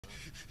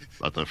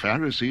But the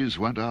Pharisees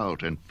went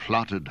out and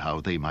plotted how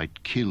they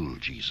might kill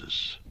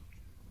Jesus.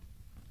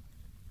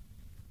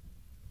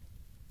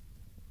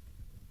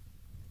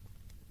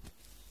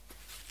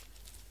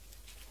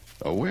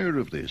 Aware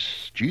of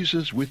this,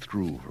 Jesus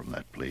withdrew from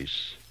that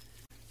place.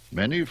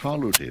 Many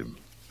followed him,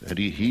 and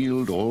he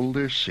healed all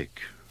their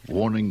sick,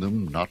 warning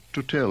them not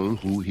to tell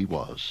who he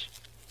was.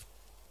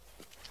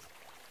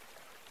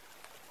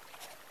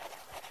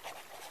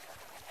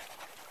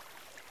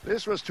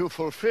 This was to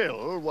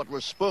fulfill what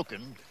was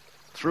spoken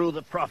through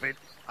the prophet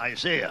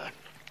Isaiah.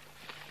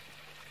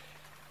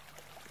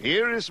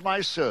 Here is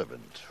my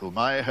servant, whom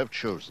I have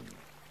chosen,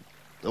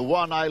 the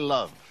one I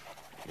love,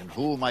 in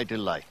whom I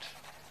delight.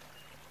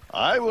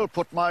 I will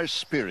put my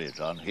spirit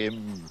on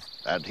him,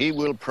 and he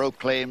will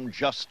proclaim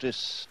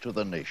justice to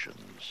the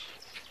nations.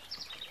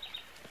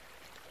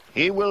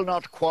 He will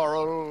not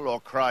quarrel or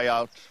cry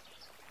out.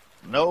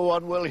 No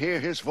one will hear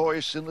his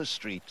voice in the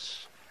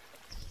streets.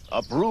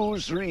 A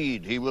bruised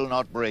reed he will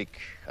not break,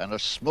 and a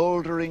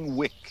smoldering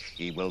wick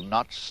he will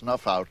not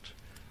snuff out,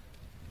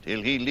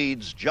 till he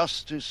leads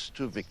justice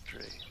to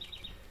victory.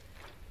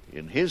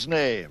 In his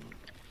name,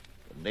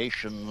 the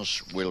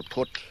nations will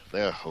put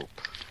their hope.